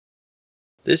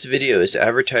This video is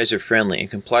advertiser friendly and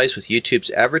complies with YouTube's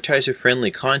advertiser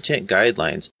friendly content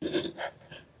guidelines.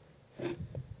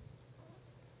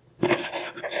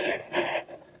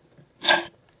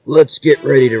 Let's get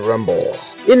ready to rumble.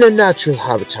 In their natural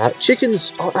habitat,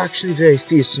 chickens are actually very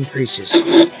fearsome creatures.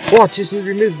 Watch as we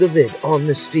remove the lid on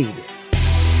this feed.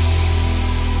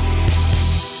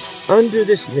 Under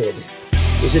this lid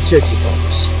is a turkey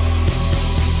carcass.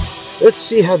 Let's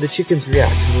see how the chickens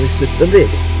react when we flip the lid.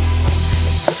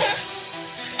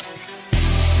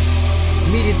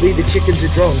 Immediately the chickens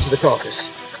are drawn to the carcass,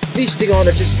 feasting on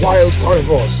it as wild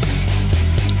carnivores.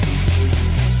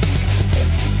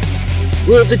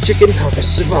 Will the chicken carcass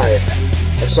survive?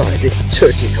 Sorry, the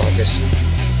turkey carcass.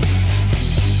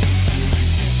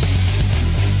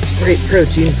 Great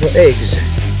protein for eggs.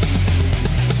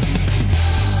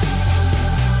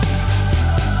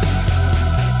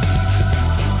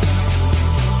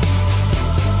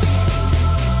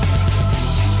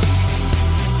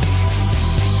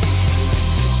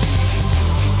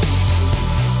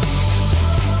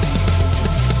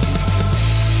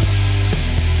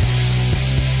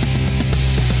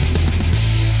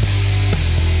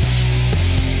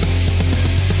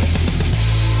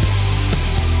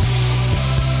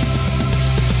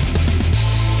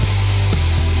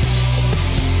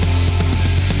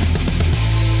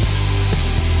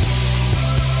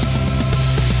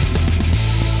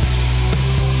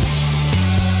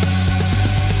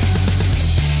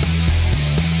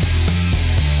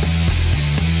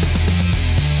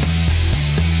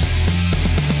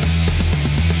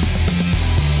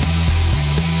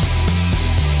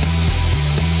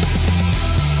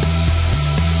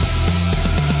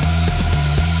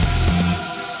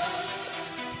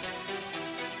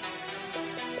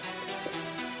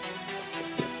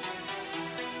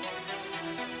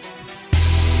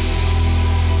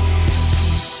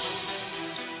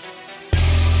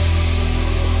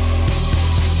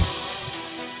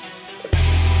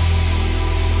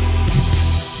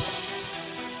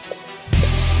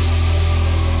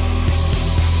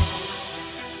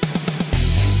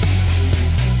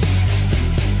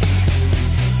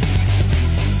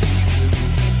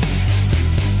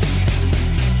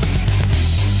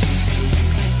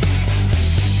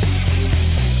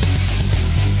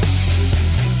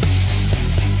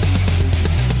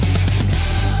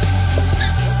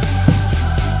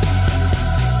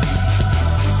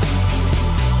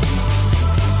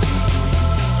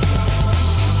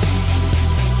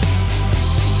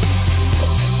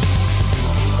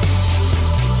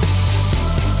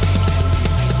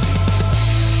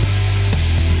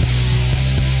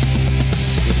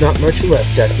 Not much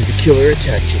left after the killer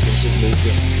attack chickens have moved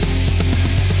in.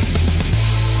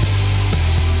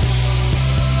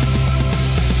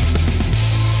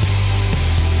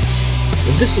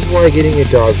 And this is why getting a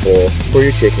dog bowl for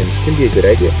your chickens can be a good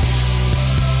idea.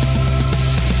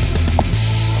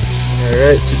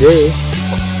 Alright, today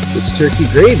it's turkey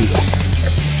gravy.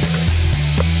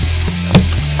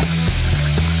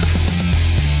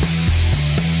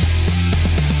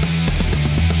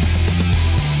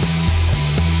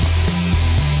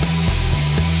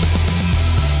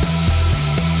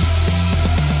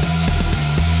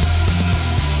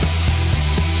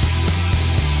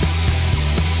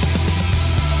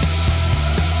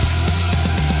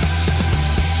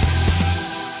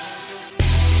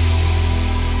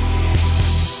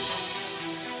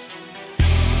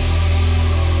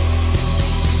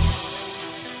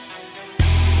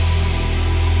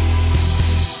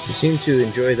 Seem to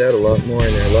enjoy that a lot more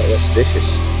and they're a lot less vicious.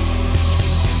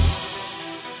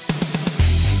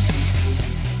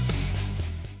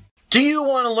 Do you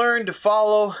want to learn to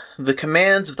follow the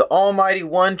commands of the Almighty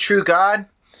One True God?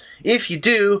 If you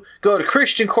do, go to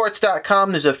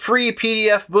ChristianCourts.com. There's a free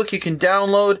PDF book you can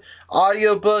download,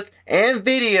 audiobook, and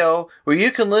video where you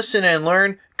can listen and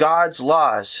learn God's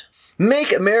laws.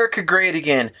 Make America great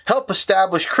again. Help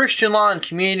establish Christian law in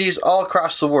communities all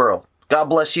across the world. God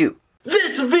bless you.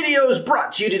 This video is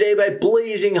brought to you today by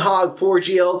Blazing Hog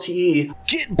 4G LTE.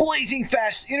 Get blazing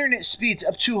fast internet speeds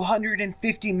up to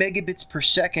 150 megabits per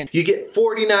second. You get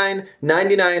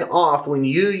 $49.99 off when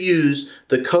you use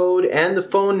the code and the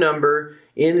phone number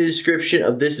in the description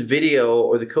of this video,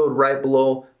 or the code right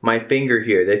below my finger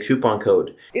here, the coupon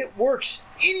code. It works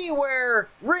anywhere,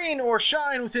 rain or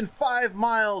shine, within 5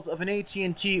 miles of an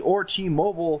AT&T or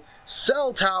T-Mobile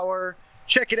cell tower.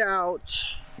 Check it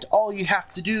out. All you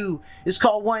have to do is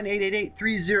call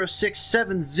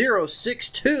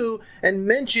 1-888-306-7062 and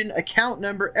mention account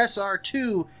number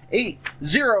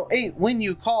SR2808 when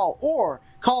you call, or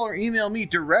call or email me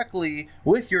directly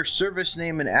with your service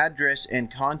name and address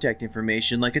and contact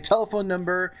information, like a telephone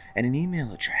number and an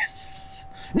email address.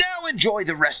 Now enjoy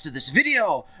the rest of this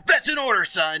video. That's an order,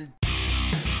 son.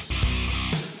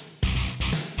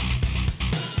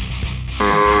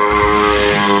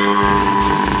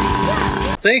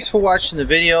 Thanks for watching the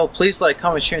video. Please like,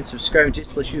 comment, share, and subscribe. And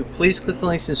just bless you. Please click the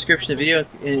links in the description of the video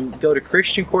and go to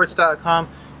ChristianQuartz.com.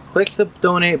 Click the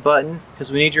donate button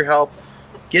because we need your help.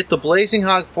 Get the Blazing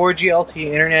Hog 4G LTE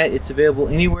internet. It's available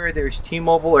anywhere there's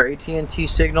T-Mobile or AT&T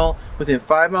signal, within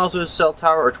 5 miles of a cell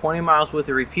tower or 20 miles with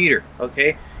a repeater.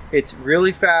 Okay, it's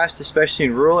really fast, especially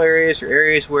in rural areas or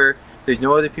areas where there's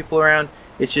no other people around.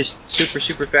 It's just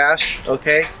super fast.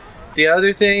 Okay. The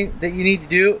other thing that you need to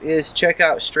do is check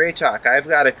out Straight Talk. I've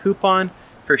got a coupon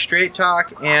for Straight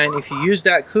Talk, and if you use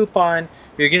that coupon,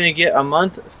 you're going to get a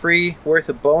month free worth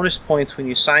of bonus points when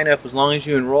you sign up, as long as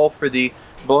you enroll for the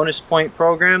bonus point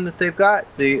program that they've got,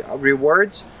 the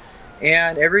rewards.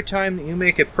 And every time that you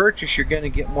make a purchase, you're going to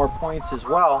get more points as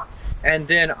well. And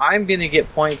then I'm going to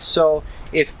get points. So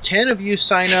if 10 of you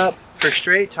sign up for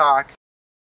Straight Talk,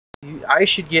 I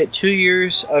should get 2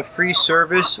 years of free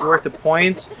service worth of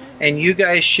points, and you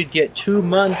guys should get 2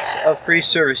 months of free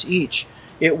service each.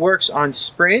 It works on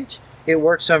Sprint, it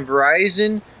works on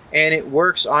Verizon, and it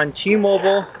works on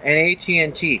T-Mobile and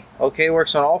AT&T. Okay, it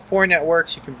works on all 4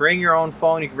 networks. You can bring your own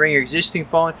phone, you can bring your existing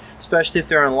phone, especially if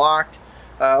they're unlocked,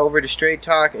 over to Straight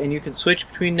Talk, and you can switch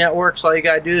between networks. All you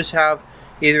gotta do is have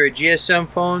either a GSM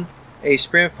phone, a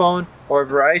Sprint phone, or a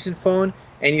Verizon phone,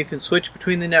 and you can switch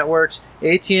between the networks.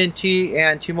 AT&T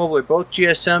and T-Mobile are both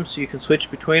GSM, so you can switch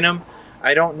between them.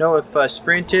 I don't know if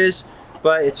Sprint is,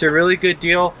 but it's a really good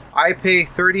deal. I pay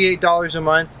 $38 a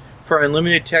month for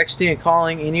unlimited texting and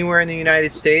calling anywhere in the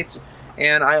United States,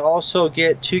 and I also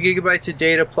get 2 gigabytes of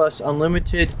data plus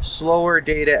unlimited slower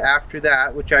data after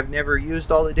that, which I've never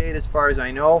used all the data as far as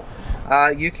I know.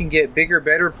 You can get bigger,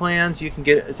 better plans. You can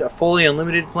get fully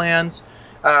unlimited plans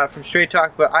from Straight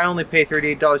Talk, but I only pay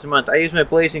 $38 a month. I use my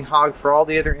Blazing Hog for all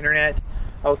the other internet,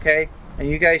 okay? And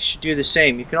you guys should do the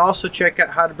same. You can also check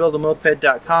out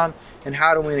howtobuildamoped.com and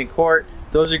How to Win in Court.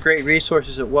 Those are great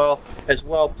resources as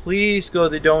well. Please go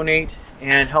to donate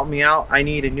and help me out. I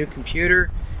need a new computer,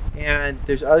 and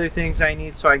there's other things I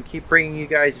need so I can keep bringing you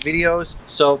guys videos.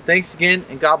 So thanks again,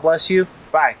 and God bless you.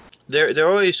 Bye. They're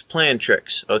always playing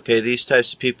tricks, okay? These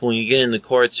types of people, when you get in the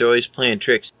courts, they're always playing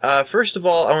tricks. First of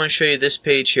all, I want to show you this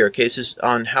page here, okay? This is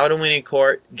on How to Win in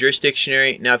Court,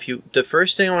 Jurisdictionary. Now, the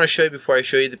first thing I want to show you before I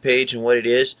show you the page and what it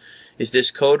is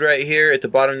this code right here at the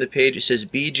bottom of the page. It says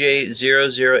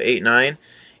BJ0089.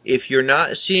 If you're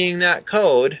not seeing that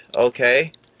code,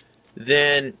 okay,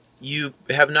 then you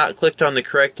have not clicked on the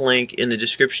correct link in the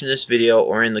description of this video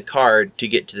or in the card to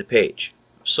get to the page.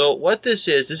 So what this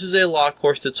is a law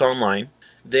course that's online.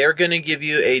 They're going to give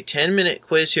you a 10-minute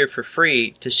quiz here for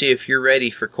free to see if you're ready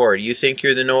for court. You think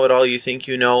you're the know-it-all, you think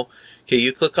you know. Okay,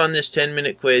 you click on this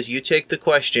 10-minute quiz, you take the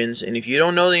questions, and if you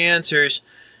don't know the answers,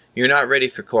 you're not ready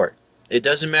for court. It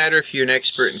doesn't matter if you're an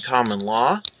expert in common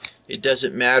law. It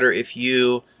doesn't matter if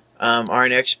you are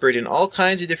an expert in all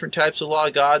kinds of different types of law,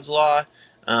 God's law,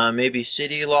 maybe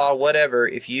city law, whatever.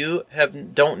 If you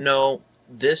don't know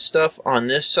this stuff on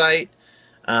this site,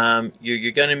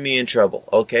 you're going to be in trouble,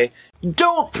 okay?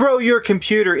 Don't throw your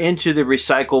computer into the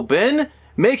recycle bin.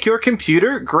 Make your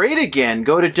computer great again.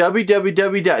 Go to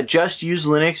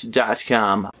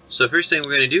www.justuselinux.com. So first thing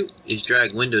we're going to do is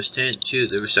drag Windows 10 to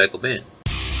the recycle bin.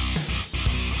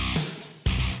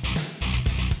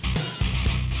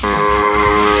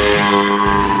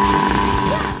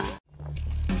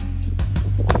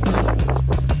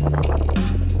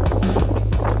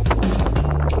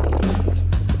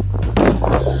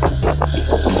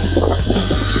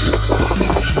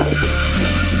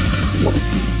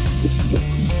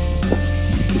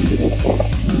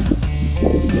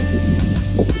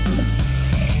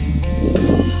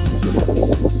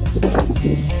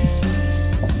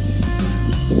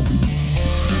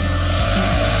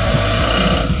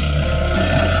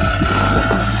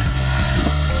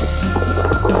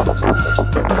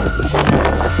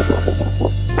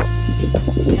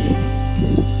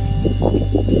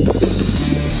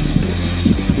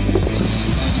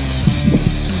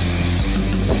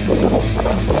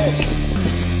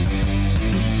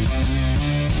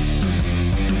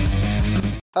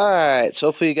 Alright, so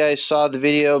hopefully you guys saw the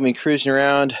video of me cruising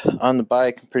around on the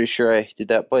bike. I'm pretty sure I did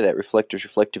that. Boy, that reflector's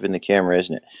reflective in the camera,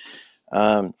 isn't it?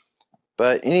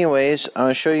 But anyways, I'm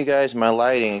going to show you guys my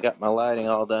lighting. I got my lighting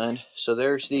all done. So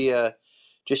there's the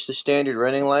just the standard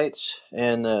running lights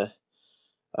and the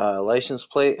license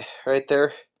plate right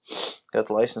there. Got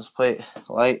the license plate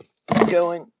light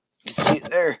going. You can see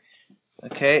it there.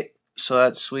 Okay, so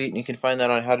that's sweet. And you can find that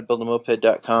on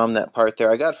howtobuildamoped.com, that part there.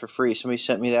 I got it for free. Somebody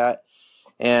sent me that.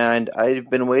 and I've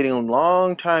been waiting a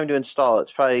long time to install it.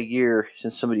 It's probably a year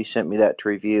since somebody sent me that to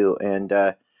review, and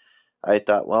I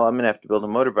thought, well, I'm going to have to build a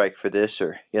motorbike for this,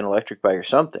 or get an electric bike or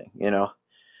something, you know.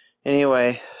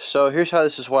 Anyway, so here's how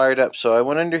this is wired up. So I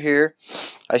went under here,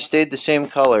 I stayed the same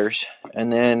colors,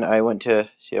 and then I went to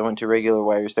regular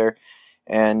wires there,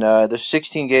 and the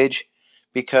 16 gauge,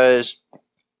 because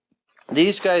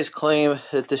these guys claim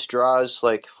that this draws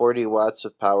like 40 watts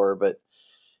of power, but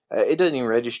it doesn't even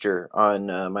register on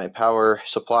my power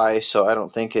supply, so I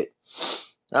don't think it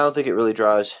really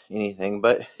draws anything.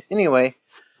 But anyway,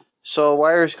 so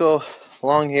wires go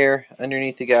along here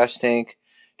underneath the gas tank.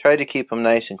 Tried to keep them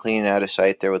nice and clean and out of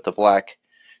sight there with the black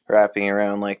wrapping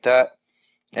around like that.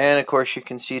 And of course you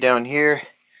can see down here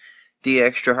the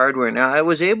extra hardware. Now I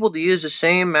was able to use the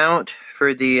same mount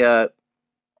for the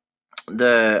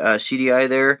CDI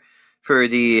there for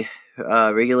the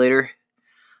regulator.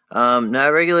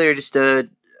 Now regulator, just a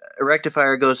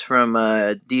rectifier goes from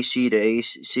DC to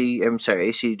AC. I'm sorry,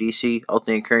 AC to DC,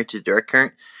 alternating current to direct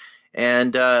current,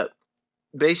 and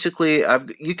basically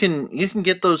you can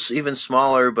get those even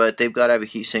smaller, but they've got to have a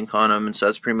heatsink on them, and so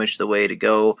that's pretty much the way to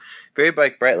go.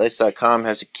 VeryBikeBrightLights.com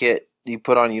has a kit you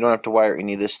put on. You don't have to wire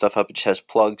any of this stuff up. It just has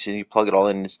plugs, and you plug it all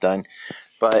in and it's done.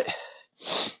 But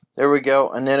there we go.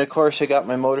 And then of course I got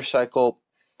my motorcycle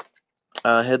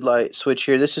headlight switch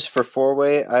here. This is for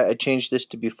 4-way. I changed this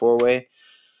to be 4-way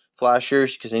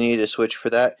flashers because I needed a switch for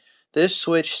that. This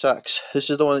switch sucks. This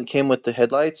is the one that came with the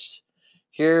headlights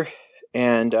here,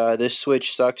 and this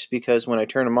switch sucks because when I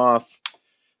turn them off,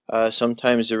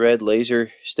 sometimes the red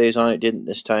laser stays on. It didn't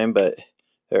this time, but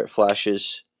there it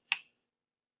flashes.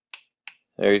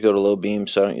 There you go to low beam,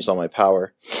 so I don't use all my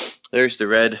power. There's the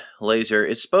red laser.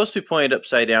 It's supposed to be pointed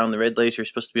upside down. The red laser is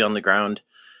supposed to be on the ground.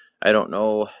 I don't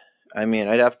know. I mean,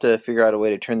 I'd have to figure out a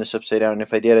way to turn this upside down, and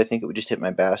if I did, I think it would just hit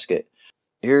my basket.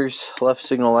 Here's left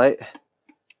signal light,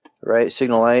 right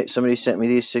signal light. Somebody sent me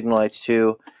these signal lights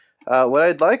too. What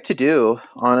I'd like to do,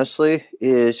 honestly,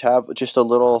 is have just a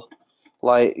little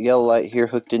light, yellow light here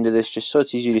hooked into this, just so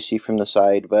it's easy to see from the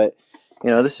side. But, you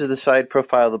know, this is the side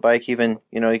profile of the bike. Even,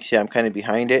 you know, you can see I'm kind of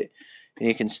behind it, and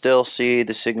you can still see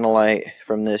the signal light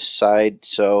from this side,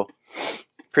 so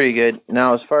pretty good.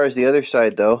 Now, as far as the other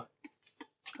side, though,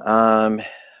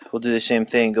 we'll do the same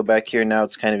thing. Go back here. Now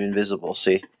it's kind of invisible,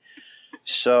 see?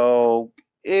 So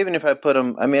even if I put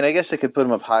them, I mean, I guess I could put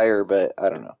them up higher, but I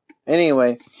don't know.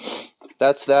 Anyway,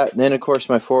 that's that. And then, of course,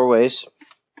 my 4-ways.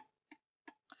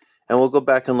 And we'll go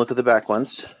back and look at the back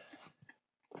ones.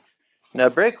 Now,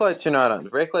 brake lights are not on. The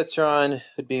brake lights are on.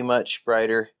 Would be much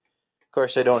brighter. Of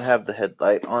course, I don't have the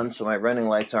headlight on, so my running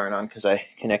lights aren't on because I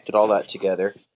connected all that together.